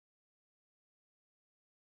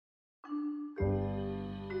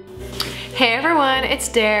Hey everyone, it's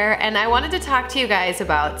Dare, and I wanted to talk to you guys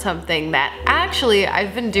about something that actually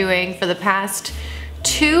I've been doing for the past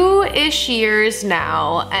 2-ish years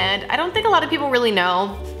now, and I don't think a lot of people really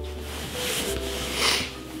know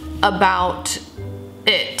about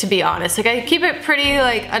it, to be honest. Like, I keep it pretty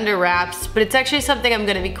under wraps, but it's actually something I'm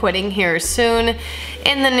gonna be quitting here soon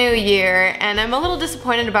in the new year, and I'm a little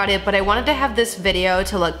disappointed about it, but I wanted to have this video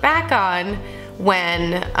to look back on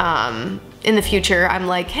when in the future I'm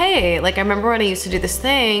like, hey, I remember when I used to do this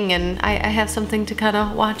thing, and I have something to kind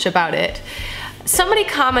of watch about it. Somebody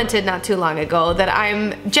commented not too long ago that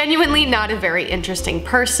I'm genuinely not a very interesting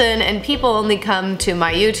person and people only come to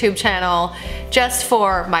my YouTube channel just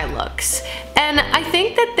for my looks. And I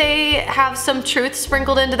think that they have some truth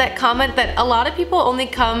sprinkled into that comment, that a lot of people only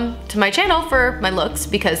come to my channel for my looks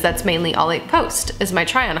because that's mainly all I post is my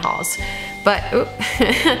try-on hauls. But,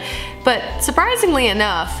 but surprisingly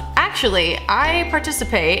enough, actually, I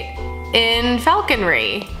participate in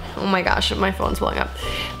falconry. Oh my gosh, my phone's blowing up.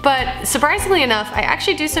 But surprisingly enough, I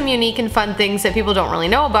actually do some unique and fun things that people don't really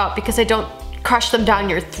know about because I don't crush them down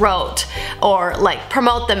your throat or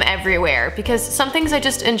promote them everywhere, because some things I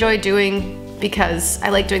just enjoy doing because I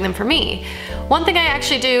like doing them for me. One thing I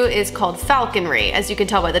actually do is called falconry, as you can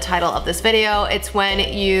tell by the title of this video. It's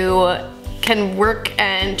when you can work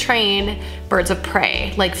and train birds of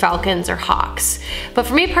prey, like falcons or hawks. But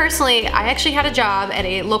for me personally, I actually had a job at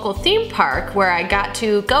a local theme park where I got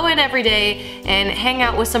to go in every day and hang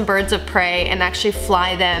out with some birds of prey and actually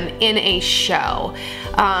fly them in a show.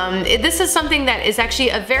 This is something that is actually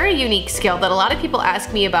a very unique skill that a lot of people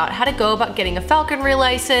ask me about, how to go about getting a falconry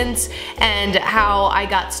license and how I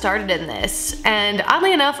got started in this. And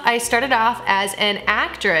oddly enough, I started off as an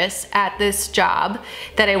actress at this job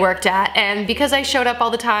that I worked at, and because I showed up all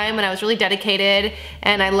the time and I was really dedicated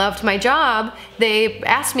and I loved my job, they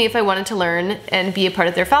asked me if I wanted to learn and be a part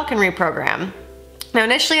of their falconry program. Now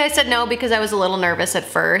initially I said no because I was a little nervous at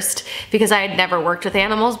first because I had never worked with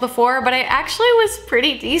animals before, but I actually was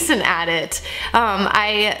pretty decent at it.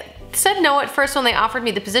 I said no at first when they offered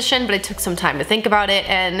me the position, but I took some time to think about it,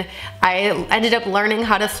 and I ended up learning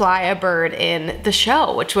how to fly a bird in the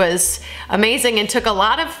show, which was amazing and took a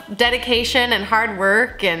lot of dedication and hard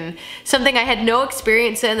work and something I had no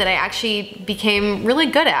experience in that I actually became really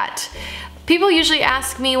good at. People usually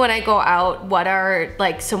ask me when I go out what are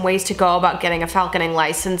some ways to go about getting a falconing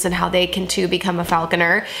license and how they can too become a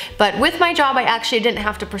falconer. But with my job, I actually didn't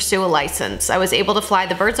have to pursue a license. I was able to fly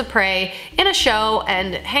the birds of prey in a show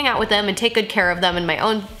and hang out with them and take good care of them in my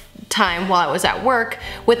own time while I was at work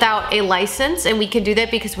without a license, and we could do that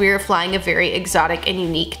because we were flying a very exotic and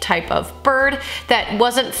unique type of bird that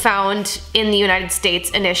wasn't found in the United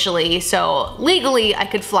States initially, so legally I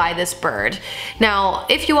could fly this bird. Now,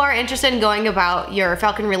 if you are interested in going about your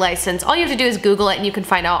falconry license, all you have to do is Google it and you can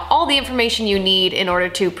find out all the information you need in order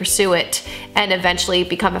to pursue it and eventually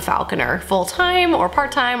become a falconer full-time or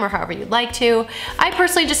part-time or however you'd like to. I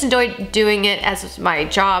personally just enjoyed doing it as my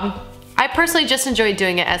job.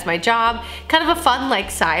 Kind of a fun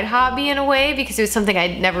side hobby in a way, because it was something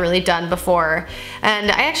I'd never really done before.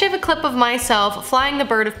 And I actually have a clip of myself flying the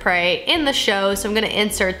bird of prey in the show, so I'm gonna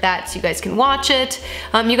insert that so you guys can watch it.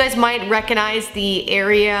 You guys might recognize the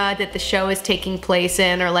area that the show is taking place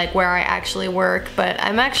in, or where I actually work, but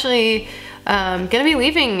I'm actually gonna be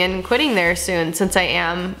leaving and quitting there soon since I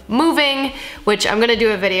am moving, which I'm gonna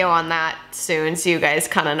do a video on that soon so you guys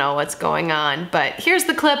kind of know what's going on. But here's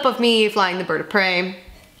the clip of me flying the bird of prey.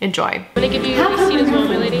 Enjoy. I'm gonna give you a seat as well,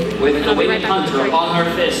 my lady. With the winged hunter upon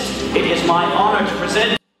her fist, it is my honor to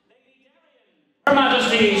present Her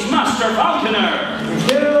Majesty's Master Falconer.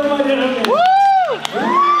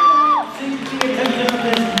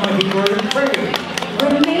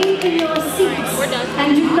 Remain in your seats,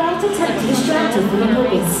 and do not attempt to distract him from the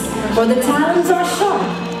purpose, for the talons are sharp,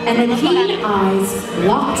 and the keen eyes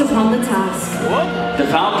locked upon the task. The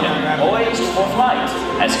falcon, poised for flight,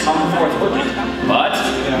 has come forth hooded, but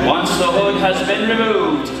once the hood has been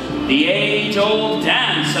removed, the age-old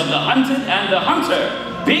dance of the hunted and the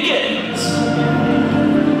hunter begins.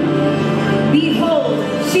 Behold,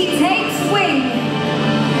 she takes wing.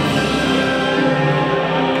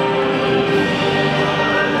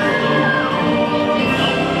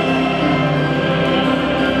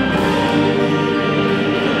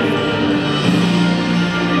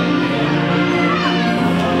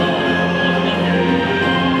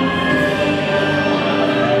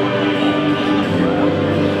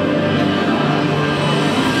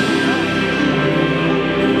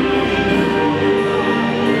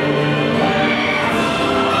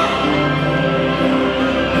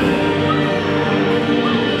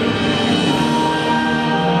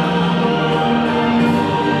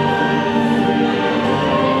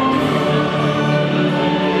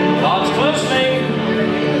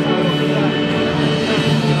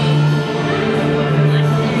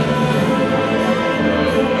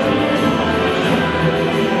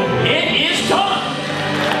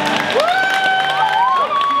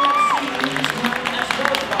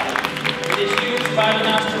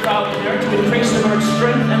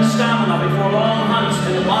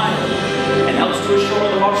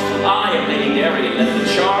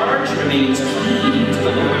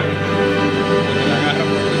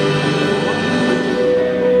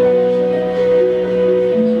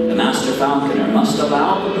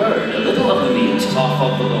 twist off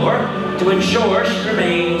of the lure to ensure she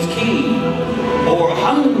remains keen or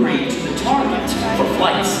hungry to the target for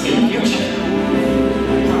flights in the future.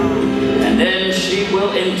 And then she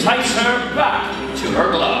will entice her back to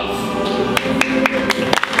her glove.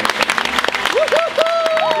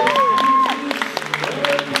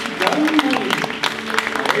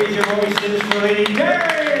 Raise your voices for Lady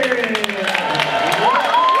Gay!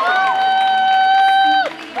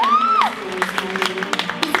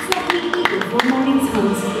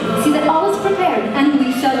 See that all is prepared, and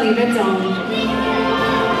we shall leave at dawn.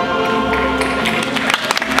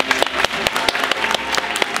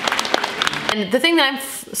 And the thing that I'm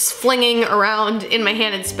flinging around in my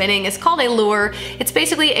hand and spinning is called a lure. It's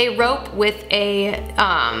basically a rope with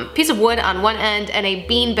a piece of wood on one end and a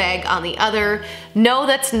bean bag on the other. No,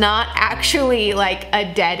 that's not actually like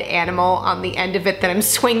a dead animal on the end of it that I'm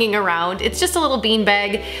swinging around. It's just a little bean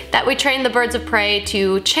bag that we train the birds of prey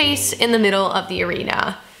to chase in the middle of the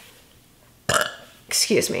arena.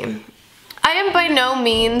 Excuse me. I am by no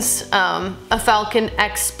means a falcon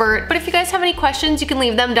expert, but if you guys have any questions, you can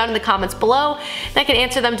leave them down in the comments below, and I can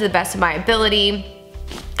answer them to the best of my ability.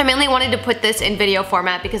 I mainly wanted to put this in video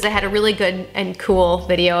format because I had a really good and cool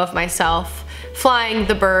video of myself flying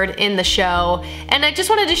the bird in the show, and I just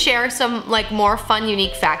wanted to share some like more fun,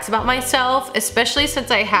 unique facts about myself, especially since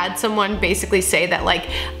I had someone basically say that like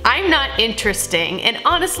I'm not interesting, and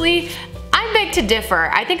honestly, I beg to differ.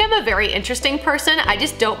 I think I'm a very interesting person. I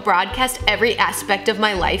just don't broadcast every aspect of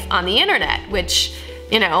my life on the internet, which,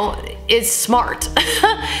 you know, is smart.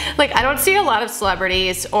 Like, I don't see a lot of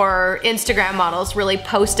celebrities or Instagram models really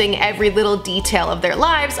posting every little detail of their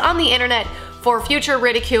lives on the internet for future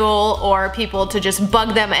ridicule or people to just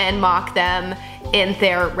bug them and mock them in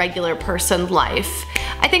their regular person life.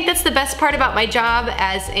 I think that's the best part about my job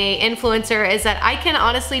as an influencer, is that I can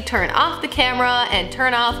honestly turn off the camera and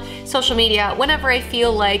turn off social media whenever I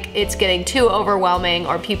feel like it's getting too overwhelming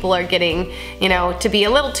or people are getting, you know, to be a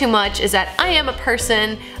little too much. Is that I am a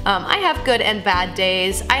person. I have good and bad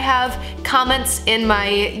days. I have comments in my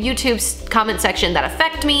YouTube comment section that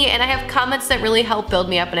affect me, and I have comments that really help build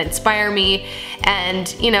me up and inspire me.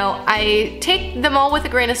 And, you know, I take them all with a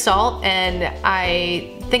grain of salt, and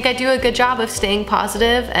I think I do a good job of staying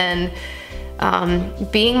positive and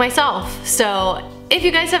being myself. So if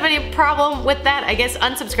you guys have any problem with that, I guess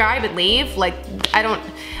unsubscribe and leave. Like, I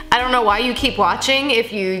don't know why you keep watching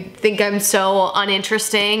if you think I'm so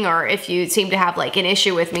uninteresting, or if you seem to have like an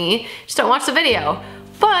issue with me. Just don't watch the video.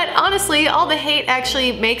 But honestly, all the hate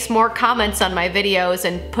actually makes more comments on my videos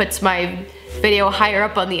and puts my video higher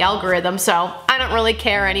up on the algorithm, so I don't really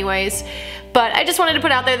care anyways. But I just wanted to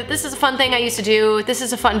put out there that this is a fun thing I used to do. This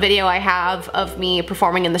is a fun video I have of me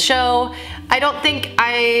performing in the show. I don't think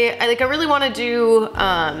I really want to do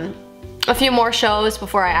a few more shows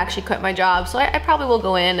before I actually quit my job, so I probably will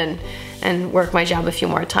go in and work my job a few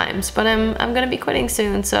more times. But I'm gonna be quitting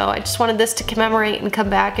soon, so I just wanted this to commemorate and come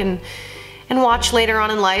back and watch later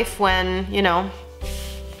on in life when, you know,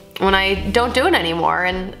 when I don't do it anymore.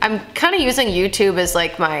 And I'm kind of using YouTube as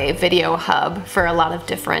like my video hub for a lot of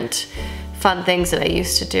different fun things that I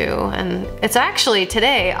used to do. And it's actually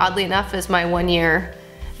today, oddly enough, is my 1-year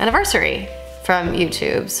anniversary from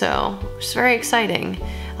YouTube, so it's very exciting.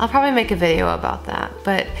 I'll probably make a video about that.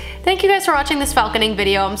 But thank you guys for watching this falconing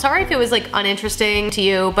video. I'm sorry if it was like uninteresting to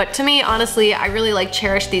you, but to me, honestly, I really like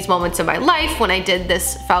cherished these moments in my life when I did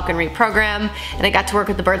this falconry program, and I got to work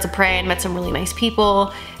with the birds of prey and met some really nice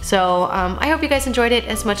people. So I hope you guys enjoyed it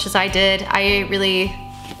as much as I did. I really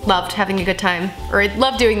loved having a good time, or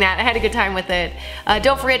loved doing that. I had a good time with it.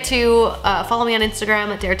 Don't forget to follow me on Instagram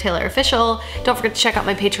at DareTaylorOfficial. Don't forget to check out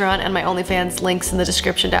my Patreon and my OnlyFans, links in the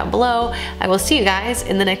description down below. I will see you guys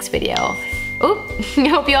in the next video. Oop, I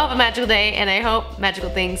hope you all have a magical day, and I hope magical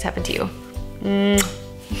things happen to you.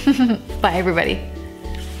 Bye everybody.